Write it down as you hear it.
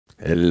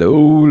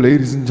Hello,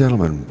 ladies and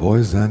gentlemen,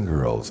 boys and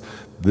girls.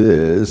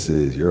 This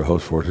is your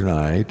host for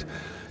tonight,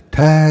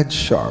 Tad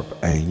Sharp,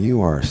 and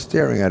you are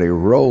staring at a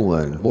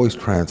Roland voice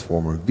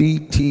transformer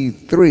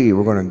VT3.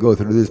 We're going to go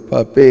through this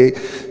puppy,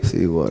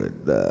 see what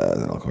it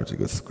does, and of course, it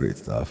gets great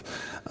stuff.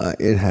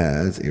 It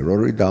has a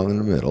rotary dial in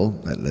the middle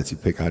that lets you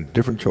pick out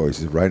different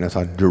choices. Right now, it's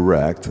on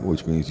direct,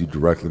 which means you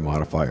directly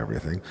modify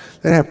everything.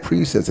 They have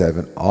presets that have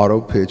an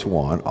auto pitch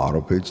 1, auto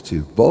pitch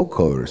 2,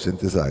 vocoder,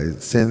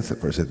 synth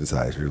for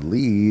synthesizer,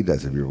 lead,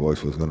 as if your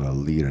voice was going to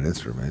lead an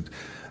instrument,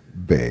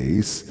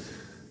 bass,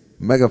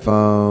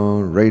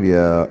 megaphone,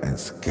 radio, and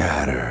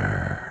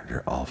scatter.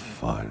 They're all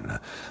fun.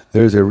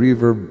 There's a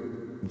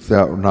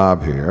reverb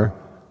knob here.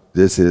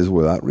 This is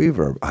without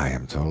reverb. I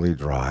am totally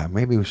dry.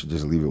 Maybe we should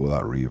just leave it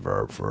without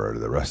reverb for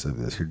the rest of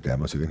this here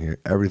demo so you can hear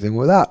everything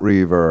without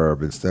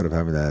reverb instead of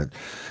having that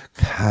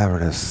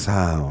cavernous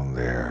sound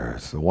there.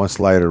 So one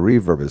slider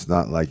reverb. It's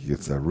not like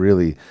it's a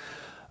really...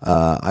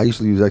 I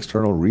usually use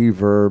external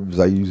reverbs.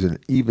 I use an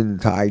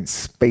Eventide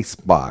space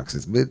box.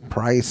 It's a bit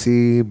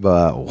pricey,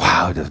 but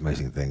wow, it does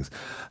amazing things.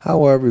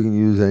 However, you can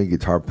use any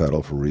guitar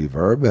pedal for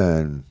reverb,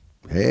 and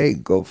hey,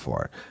 go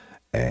for it.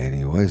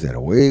 Anyways, and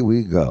away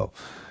we go.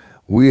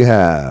 We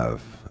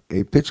have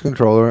a pitch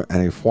controller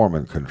and a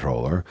formant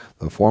controller.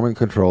 The formant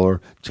controller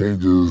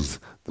changes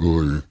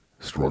the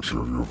structure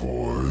of your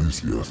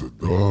voice. Yes, it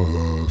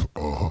does.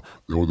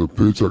 Then with the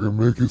pitch, I can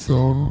make it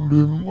sound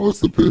in what's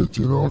the pitch?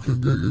 I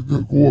can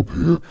go up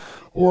here,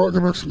 or I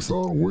can actually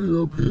sound way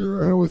up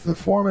here. And with the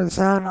formant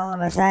sound, all of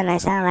a sudden I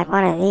sound like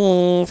one of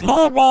these.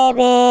 Hey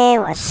baby,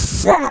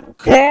 what's up,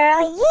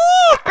 girl?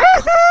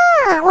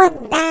 Yeah,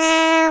 went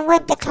down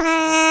with the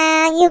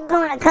clown. You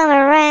gonna come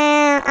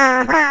around?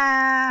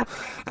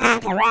 I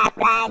can rap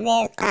like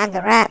this, I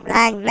can rap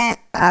like that,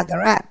 I can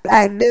rap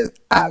like this,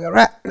 I can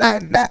rap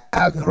like that,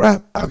 I can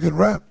rap, I can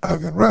rap, I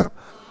can rap,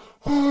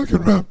 I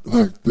can rap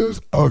like this,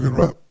 I can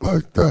rap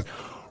like that.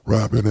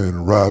 Rapping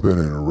and rapping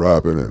and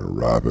rapping and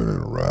rapping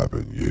and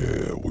rapping,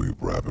 yeah, we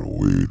rapping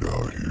way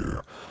down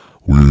here.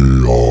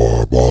 We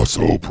are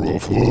Basso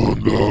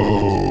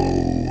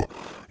Profundo,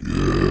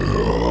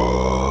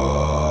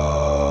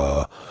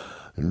 yeah.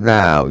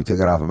 Now, we take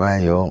it off a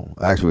manual.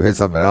 Actually, we hit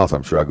something else,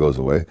 I'm sure it goes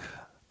away.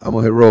 I'm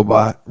gonna hit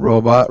robot. Is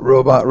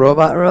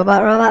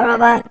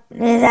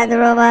that the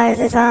robot? Is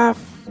this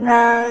off?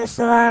 No, it's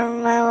still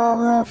on.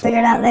 We'll figure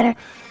it out later.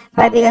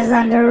 Probably because it's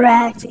on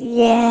direct.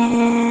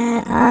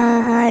 Yeah.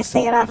 Let's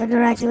take it off of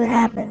direct, see what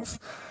happens.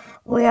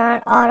 We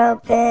are on auto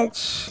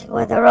pitch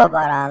with the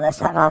robot on. Let's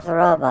turn off the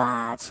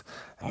robots.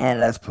 And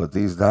let's put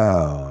these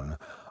down.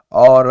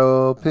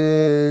 Auto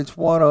pitch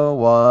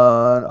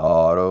 101.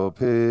 Auto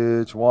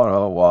pitch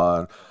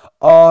 101.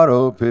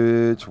 Auto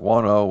pitch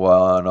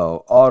 101,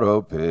 oh,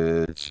 auto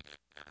pitch.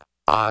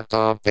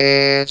 Auto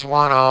pitch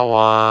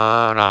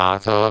 101,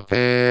 auto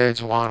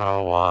pitch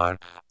 101,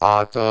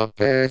 auto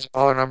pitch,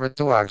 oh, number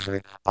 2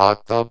 actually.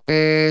 Auto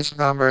pitch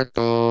number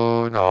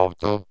 2, no,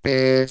 auto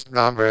pitch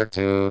number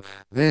 2.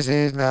 This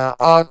is now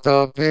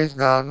auto pitch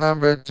now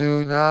number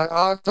 2, now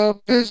auto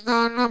pitch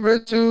now number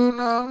 2,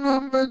 now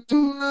number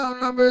 2, now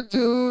number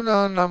 2,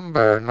 now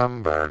number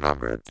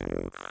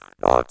 2.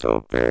 Auto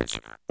pitch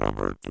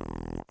number 2,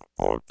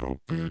 auto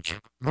pitch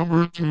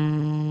number 2,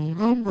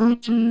 number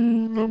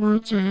 2, number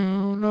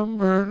 2,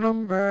 number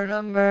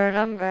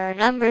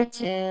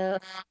 2,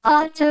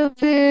 auto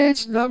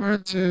pitch number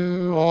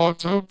 2,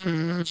 auto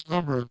pitch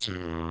number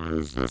 2.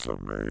 Is this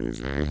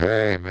amazing?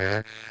 Hey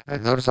man,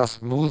 and notice how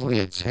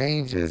smoothly it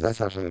changes.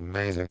 That's actually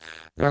amazing.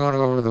 Now I'm gonna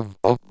go over the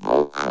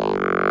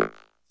vocoder.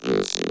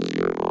 This is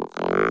your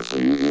vocoder, so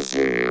you can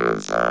see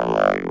it sound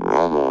like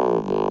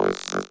Robo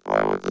voice. Just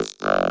play with this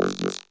does,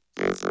 just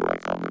gets the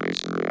right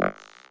combination there.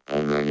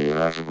 And then you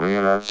have to bring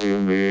it up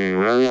to being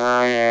really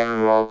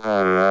high-end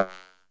vocoder.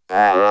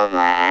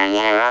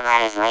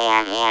 Robot is way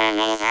up here, and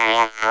it's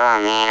really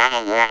cool, man. I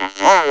can do it on a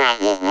film like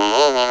this, man.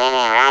 Hey,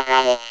 baby, rock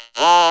like this.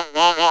 Hey,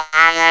 baby,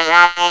 I'm gonna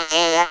rock into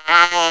the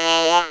pocket,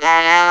 and you're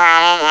gonna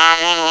want it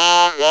happen.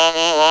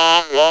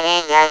 Hey,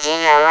 baby, don't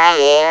you know I'm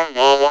here,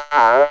 baby?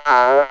 Oh.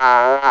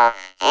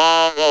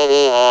 Hey,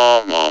 baby,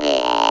 hey, baby,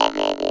 hey,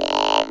 baby,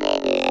 hey,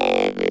 baby,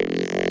 hey,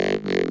 baby, hey,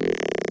 baby.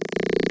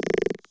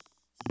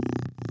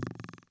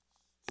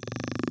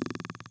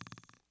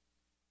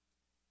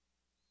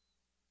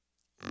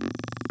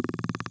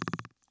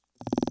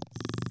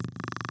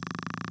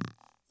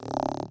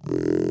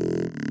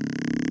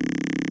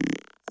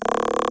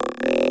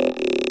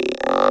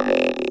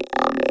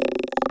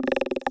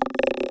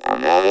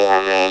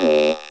 I'm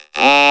ready.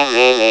 Hey,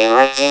 baby,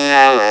 what you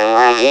know and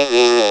what you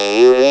do,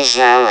 you be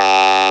so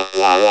wet.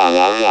 Yeah.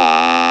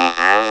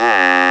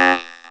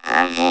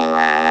 Okay, well,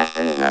 that's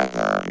pretty good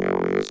though. Here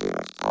we just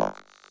let's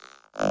talk.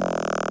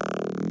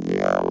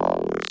 Yeah,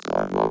 well, we're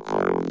starting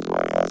vocoder with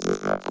what has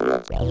this now put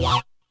up.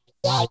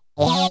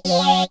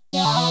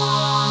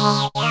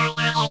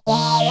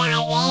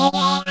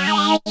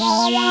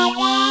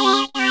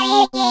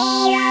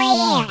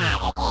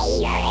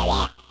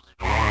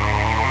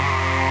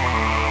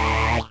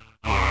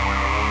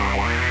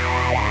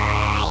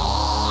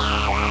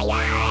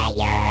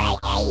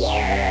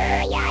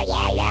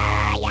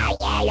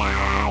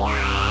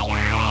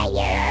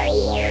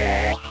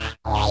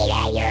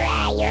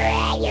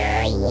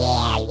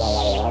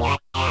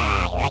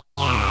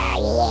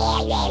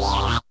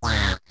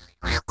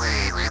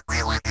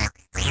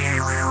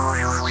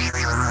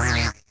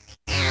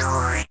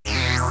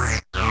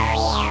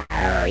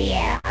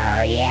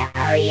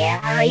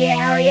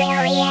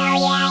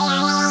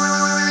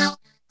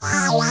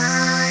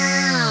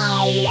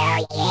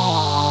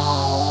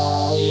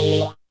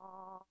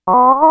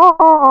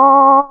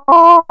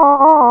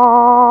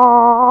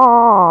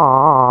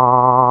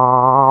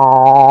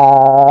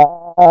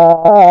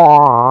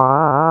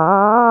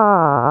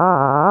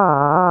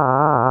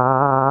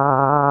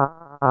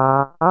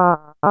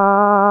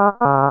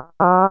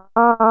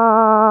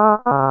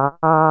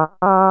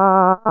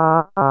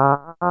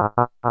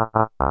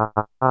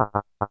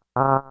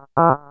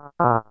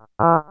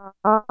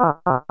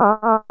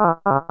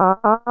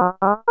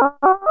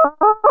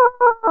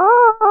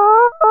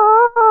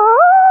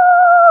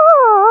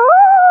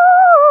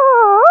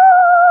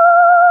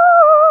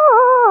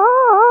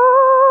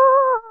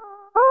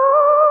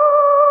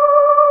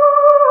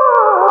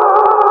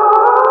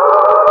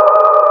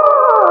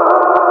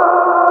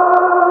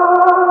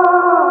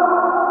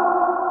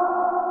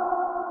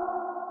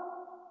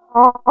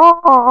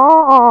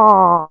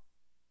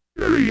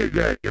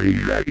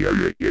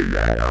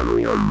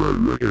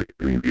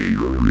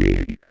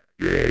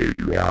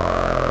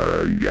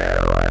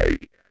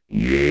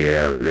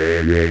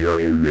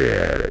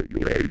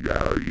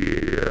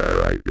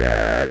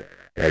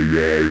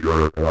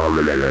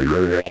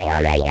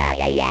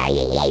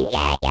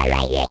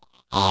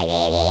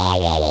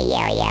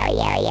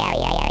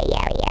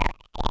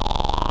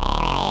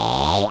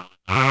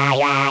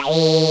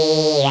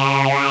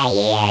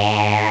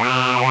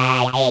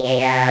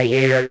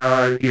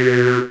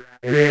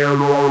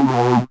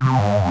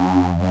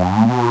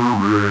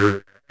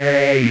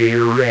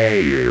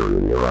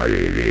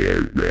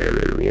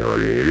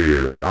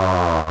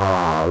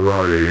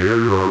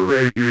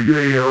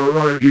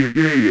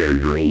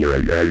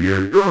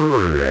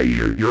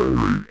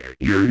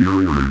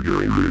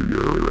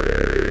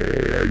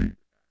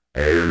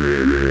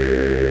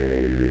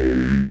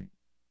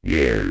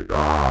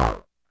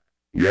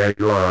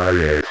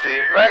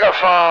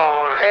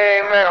 Megaphone!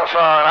 Hey,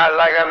 megaphone! I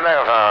like a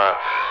megaphone.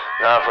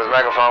 Now, for the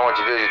megaphone, what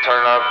you do is you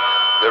turn up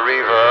the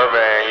reverb,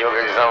 and you'll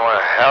get yourself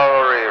one hell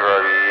of a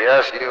reverb.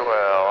 Yes, you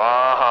will.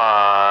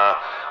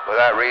 With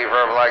that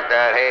reverb like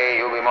that, hey,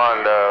 you'll be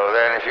mondo.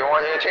 Then, if you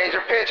want you to change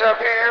your pitch up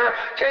here,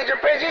 change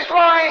your pitch. He's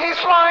flying, he's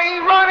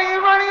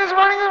running,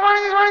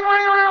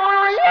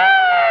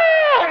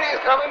 yeah! And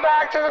he's coming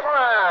back to the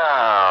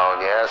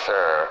ground. Yes,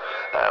 sir.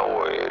 And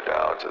way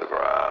down to the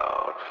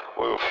ground.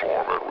 With a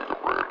format, we can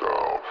bring it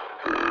down.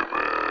 Hey,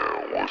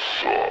 man,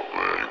 what's up,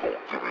 man? You gonna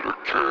give me the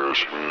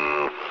cash,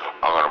 man?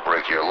 I'm gonna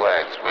break your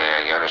legs,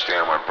 man. You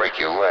understand? I'm gonna break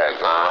your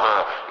legs. You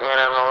ain't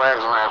have no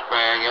legs left,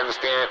 man. You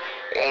understand?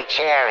 Hey,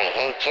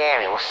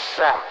 Cherry, what's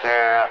up,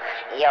 girl?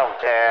 Yo,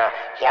 girl.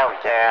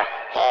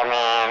 Hey,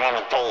 man, let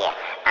me tell you.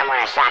 I'm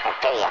gonna sock it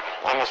to you.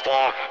 You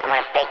understand? I'm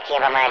gonna pick you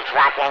up, I'm gonna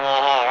drop you on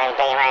your head. Let me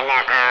tell you right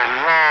now.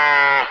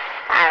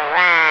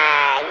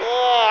 Alright,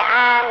 yeah,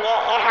 I'm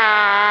getting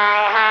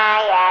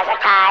high as a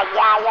kite.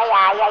 Yeah.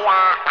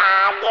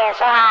 I get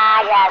so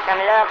high as I'm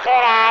looking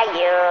at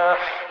you.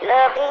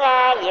 Yeah,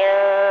 baby.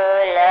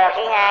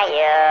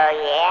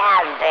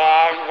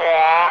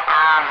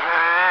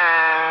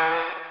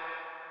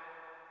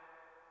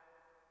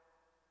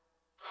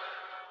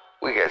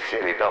 We get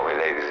silly, don't we,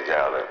 ladies and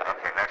gentlemen?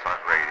 Okay, next one's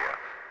radio.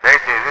 They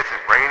say this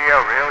is radio,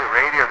 really?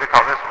 Radio? They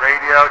call this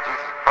radio?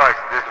 Jesus Christ,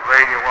 this is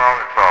radio, we're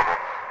all in trouble.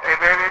 Hey,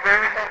 baby,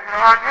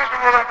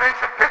 unusual, that makes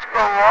the pitch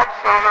go up,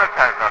 so that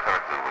has nothing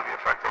to do with the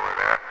effect over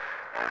there.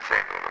 And the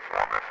same thing with the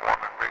format.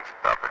 Format brings it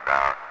up and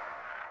down.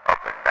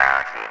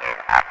 See,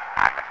 it's up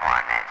on the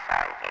format, so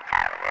you get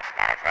kind of this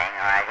kind of thing.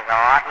 All right, you go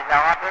up,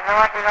 down.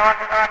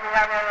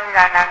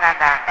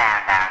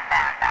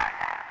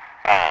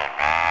 Hey,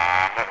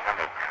 man, this is going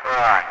to be cool,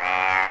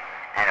 man.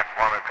 And the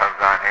format comes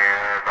down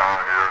here, down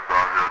here, so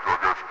I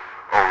guess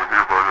over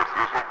here, but if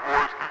there's a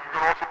voice, then you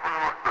can also bring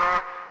it like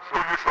that. So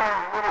you sound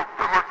a little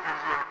bit like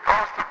he's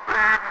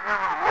constipated and in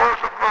a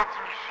rush. I'm not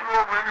too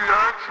sure. Maybe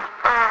anxious,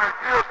 panic.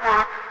 Yes,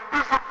 but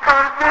this is a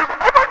panic voice.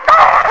 Oh my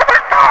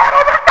God!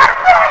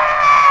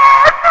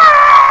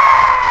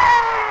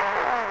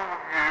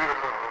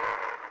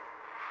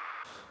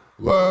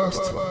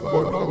 Last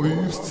but not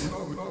least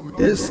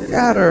is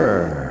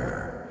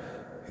Scatter.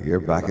 Here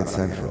back in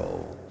Central.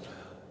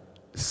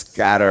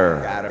 Scatter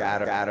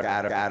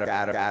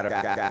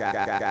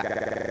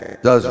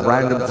does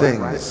random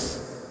things,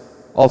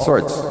 all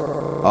sorts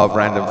of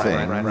random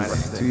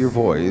things to your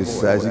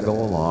voice as you go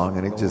along,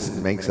 and it just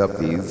makes up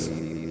these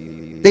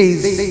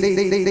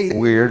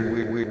weird,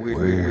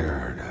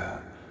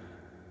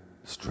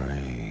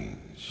 strange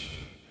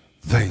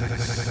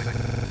things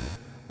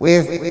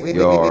with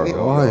your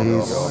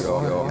voice,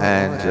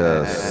 and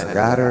just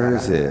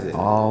scatters it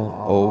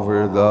all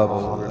over the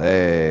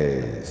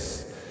place.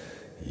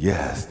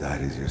 Yes,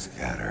 that is your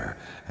scatter.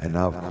 And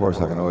now, of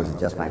course, I can always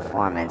adjust my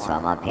Foreman, so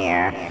I'm up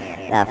here.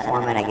 The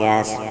foreman, I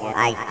guess,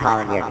 I call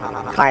him your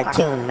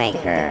cartoon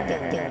maker.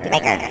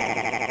 Maker.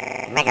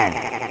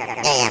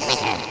 Yeah,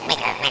 maker.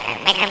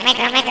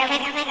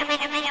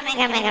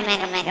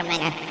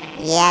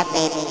 Yeah,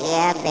 baby,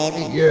 yeah,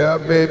 baby. Yeah,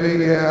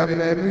 baby, yeah,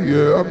 baby,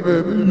 yeah,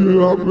 baby,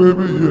 yeah,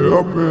 baby,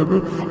 yeah, baby.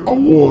 I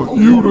want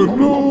you to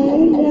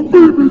know,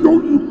 baby,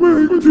 don't you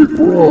make it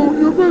grow,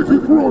 you make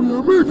it grow,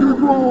 you make it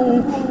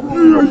grow.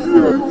 Yeah,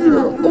 yeah,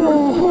 yeah,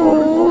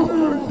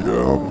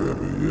 yeah,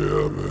 baby,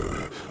 yeah,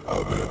 baby.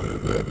 Baby,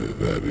 baby,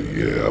 baby,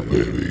 yeah,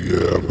 baby,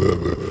 yeah,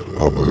 baby.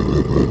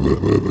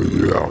 Baby,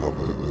 yeah,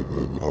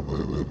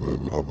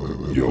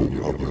 yo,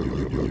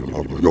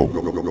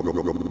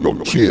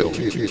 chill.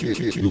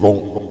 You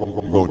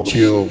gon'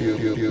 chill.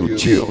 You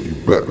chill. You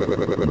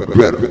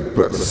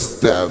better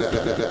step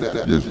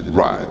just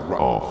right.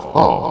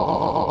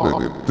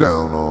 Make it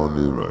down on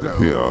it right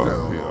here.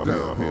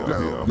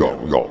 Yo.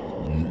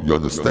 You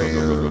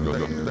understand?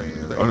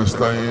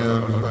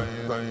 Understand?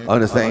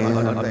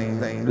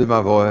 This is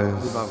my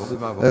voice.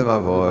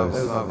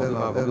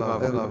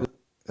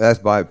 That's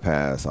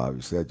bypass,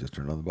 obviously. I just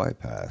turned on the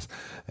bypass.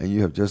 And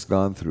you have just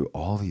gone through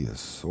all the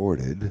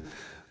assorted,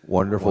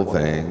 wonderful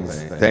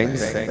settings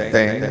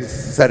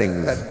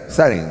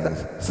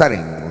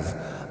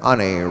on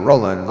a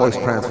Roland voice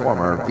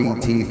transformer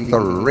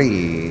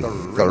VT3.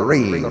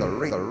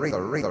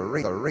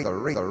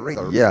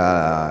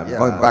 Yeah,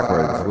 going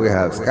backwards. We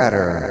have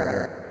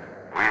scatter.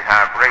 We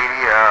have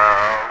radio.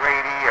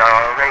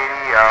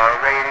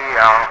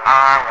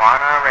 I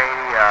want a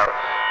radio.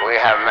 We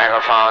have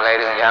megaphone,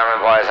 ladies and gentlemen,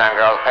 boys and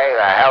girls. Pay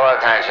the hell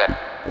attention.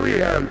 We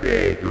have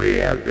big.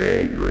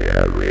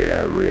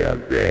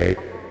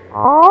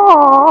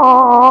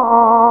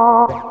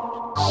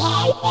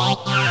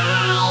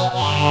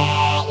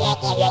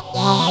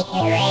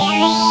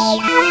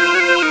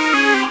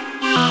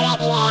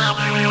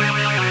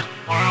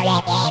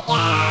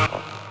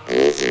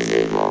 This is a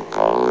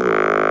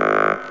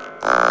vocoder.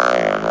 I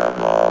am a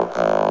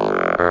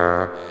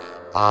vocoder.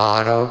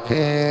 Auto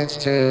pitch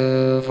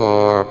 2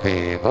 for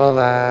people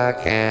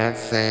that can't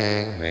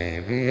sing.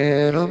 Maybe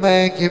it'll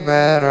make you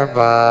better,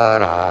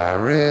 but I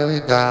really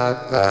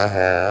doubt the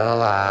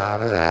hell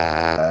out of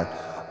that.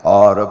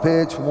 Auto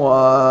pitch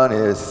 1,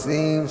 it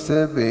seems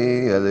to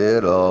be a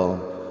little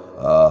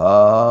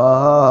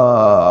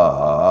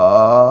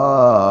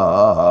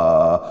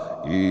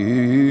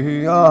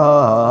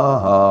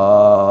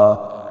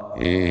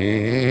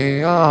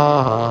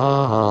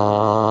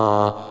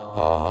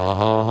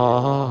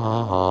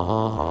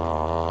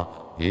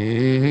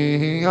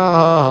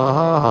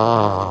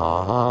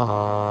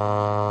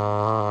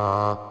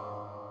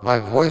My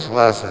voice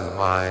lesson,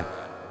 mine.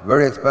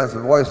 very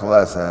expensive voice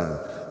lesson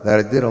that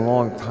I did a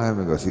long time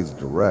ago. See, it's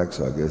direct,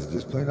 so I guess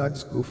just plain I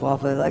just goof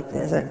off it like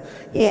this. And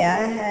Yeah,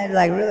 I had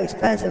like really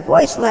expensive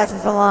voice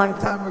lessons a long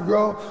time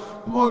ago.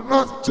 Well,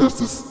 not just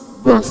to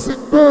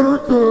sing better,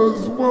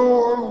 because,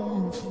 well, I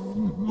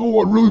don't know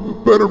what really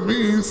better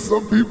means.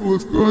 Some people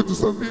it's good, to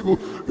some people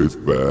it's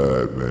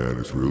bad, man.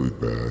 It's really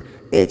bad.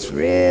 It's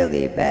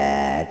really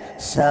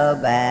bad, so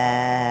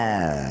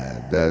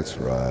bad. That's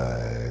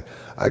right.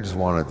 I just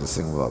wanted to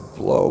sing without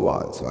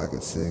blowout so I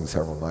could sing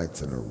several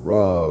nights in a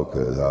row,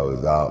 because I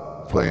was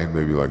out playing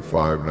maybe like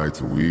 5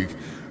 nights a week,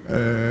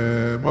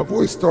 and my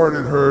voice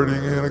started hurting,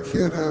 and I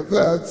can't have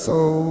that.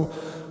 So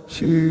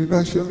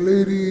nice young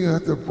lady, I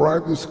had to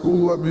bribe the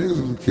school. I mean, it was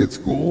a kid's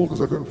school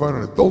because I couldn't find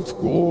an adult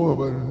school,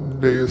 but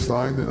they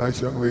assigned a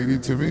nice young lady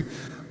to me.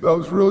 That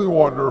was really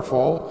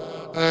wonderful.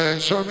 And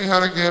showed me how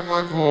to get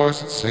my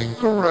voice and sing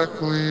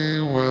correctly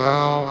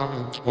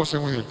without, supposed to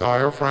sing with your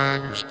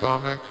diaphragm, your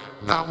stomach,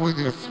 not with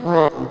your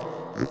throat.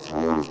 Your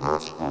throat is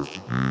not supposed to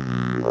be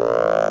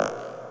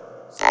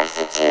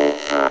substitute.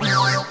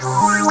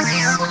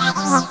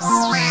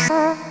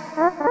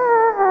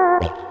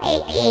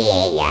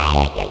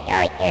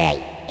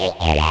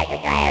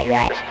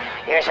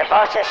 You're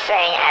supposed to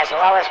sing as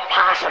low as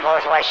possible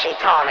is what she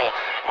told me.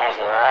 As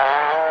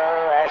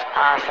low as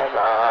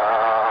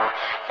possible.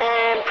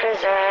 And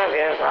preserve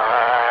your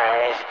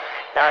voice.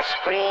 Don't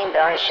scream,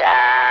 don't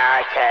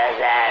shout, cause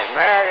that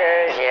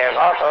murders your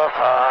vocal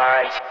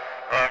cords.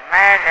 It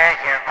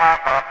murders your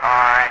vocal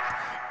cords.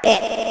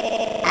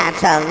 It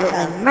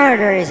absolutely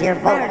murders your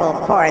vocal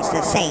cords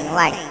to sing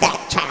like that,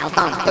 child.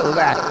 Don't do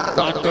that.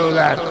 Don't do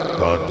that.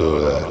 Don't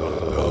do that.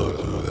 Don't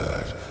do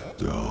that.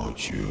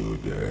 Don't you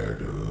dare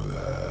do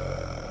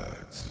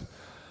that.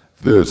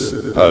 This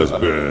has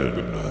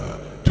been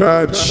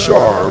Tad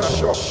Sharpe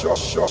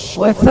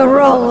with the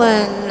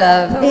Roland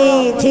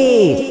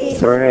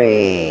VT3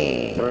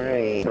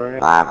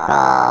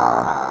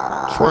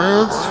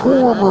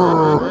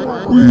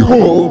 Transformer. We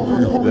hope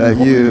that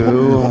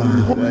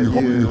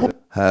you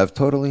have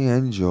totally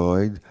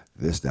enjoyed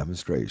this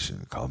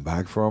demonstration. Come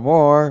back for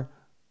more.